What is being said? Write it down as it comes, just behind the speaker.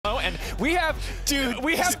man.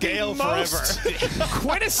 We have scale the most forever.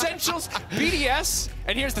 quintessentials BDS.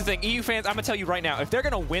 And here's the thing, EU fans, I'm gonna tell you right now, if they're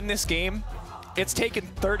gonna win this game, it's taken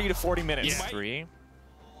 30 to 40 minutes. Yeah. 3.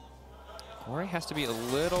 Gory has to be a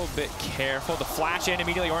little bit careful. The flash in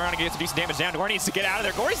immediately. Orion gets some decent damage down. Gory needs to get out of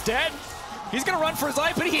there. Gory's dead. He's gonna run for his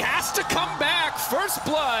life, but he has to come back. First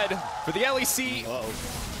blood for the LEC.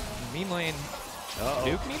 Mean lane.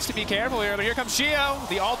 Nuke needs to be careful here, but here comes Shio.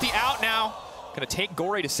 The ulti out now. Gonna take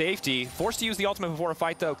Gory to safety. Forced to use the ultimate before a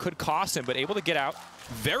fight, though. Could cost him, but able to get out.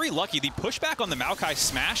 Very lucky. The pushback on the Maokai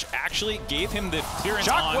smash actually gave him the clearance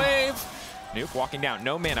on. Shockwave. Nuke walking down.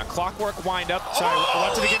 No mana. Clockwork wind up. Sorry, I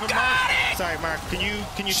wanted to give him Mark. Sorry, Mark. Can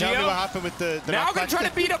you tell me what happened with the now gonna try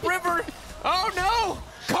to beat up River. Oh no!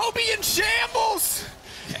 Kobe in shambles.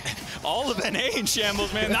 All of NA in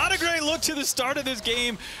shambles, man. Not a great look to the start of this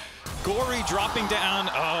game. Gory dropping down.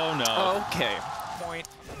 Oh no. Okay. Point.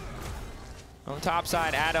 On the top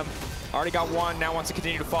side, Adam already got one, now wants to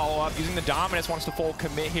continue to follow up. Using the dominance, wants to full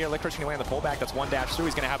commit here. Licorice can land the pullback, that's one dash through.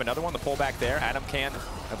 He's gonna have another one, the pullback there. Adam can,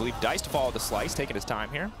 I believe, dice to follow the slice, taking his time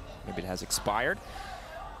here. Maybe it has expired.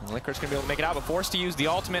 And Licorice gonna be able to make it out, but forced to use the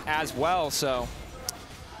ultimate as well, so.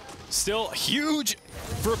 Still huge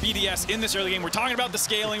for BDS in this early game. We're talking about the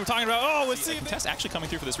scaling, we're talking about, oh, let's see if Test actually coming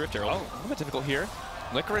through for this Rift Herald. Oh, a little bit difficult here.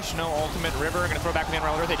 Licorice, no ultimate. River gonna throw back with the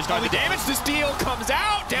Unreal Earth. They just got the damage. The steal comes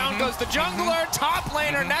out. Down goes the jungler. Top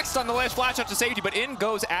laner next on the list. Flash out to safety, but in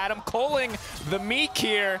goes Adam, culling the meek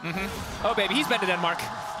here. Oh, baby, he's been to Denmark.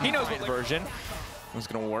 He knows what version was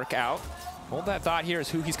gonna work out. Hold that thought here is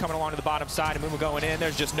who he's coming along to the bottom side. And Mumu going in.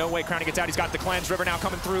 There's just no way Crowny gets out. He's got the cleanse. River now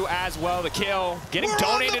coming through as well. The kill. Getting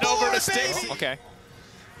donated over to Sticks. Okay.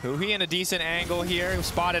 Huhi in a decent angle here. He was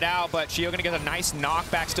spotted out, but Shio gonna get a nice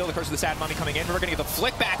knockback still. The Curse of the Sad Mummy coming in. We're gonna get the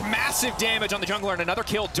flick back. Massive damage on the jungler and another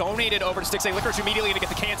kill donated over to Stixxay. Licorice immediately gonna get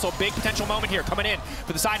the cancel. Big potential moment here coming in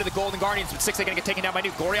for the side of the Golden Guardians, but Stixxay gonna get taken down by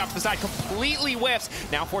Nuke. Gory off to the side, completely whiffs.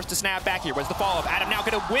 Now forced to snap back here. Where's the follow-up? Adam now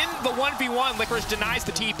gonna win the 1v1. Licorice denies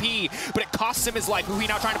the TP, but it costs him his life. Huhi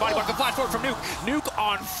now trying to body block the flash forward from Nuke. Nuke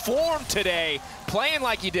on form today, playing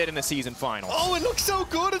like he did in the season final. Oh, it looked so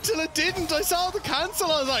good until it didn't. I saw the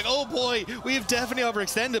cancel. I was like, oh boy, we have definitely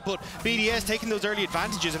overextended, but BDS taking those early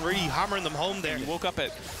advantages and really hammering them home there. You woke up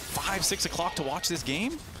at 5, 6 o'clock to watch this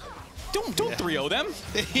game? Don't 3-0 them.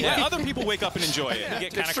 Yeah, other people wake up and enjoy it. You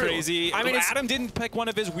get kind of crazy. I mean, Adam didn't pick one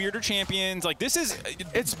of his weirder champions. Like, this is...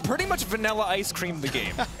 It's pretty much vanilla ice cream the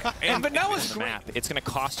game. And vanilla's the map. It's going to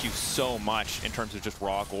cost you so much in terms of just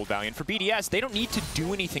raw gold value. And for BDS, they don't need to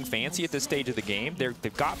do anything fancy at this stage of the game.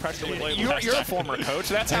 They've got pressure. You're a former coach.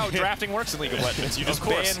 That's how drafting works in League of Legends. You just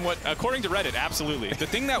ban what, according to Reddit, absolutely. The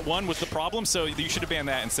thing that won was the problem, so you should have banned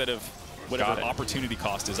that instead of whatever opportunity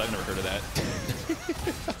cost is. I've never heard of that.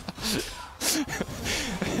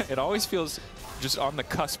 It always feels just on the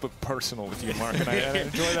cusp of personal with you, Mark, and I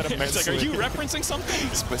enjoy that immensely. It's like, are you referencing something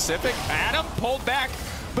specific? Adam pulled back,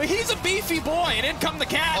 but he's a beefy boy, and in come the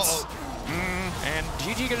cats. And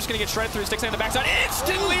GG just gonna get shredded through his sticks on the backside.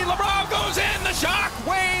 Instantly, LeBron goes in, the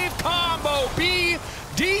shockwave combo.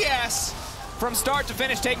 BDS from start to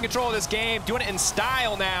finish taking control of this game, doing it in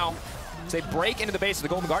style now. As they break into the base of the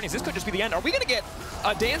Golden Guardians. This could just be the end. Are we gonna get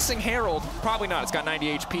a Dancing Herald? Probably not, it's got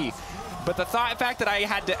 90 HP. But the fact that I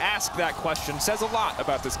had to ask that question says a lot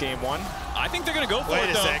about this game one. I think they're going to go for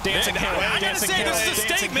it, though. Dancing Herald. I got to say, this is a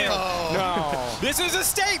statement. No. This is a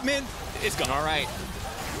statement. It's gone. All right.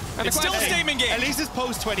 And it's still a statement game. At least it's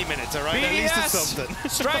post 20 minutes, all right? BDS, at least it's something.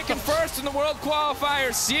 Striking first in the World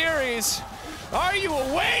Qualifier Series. Are you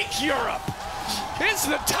awake, Europe? It's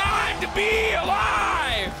the time to be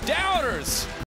alive, doubters.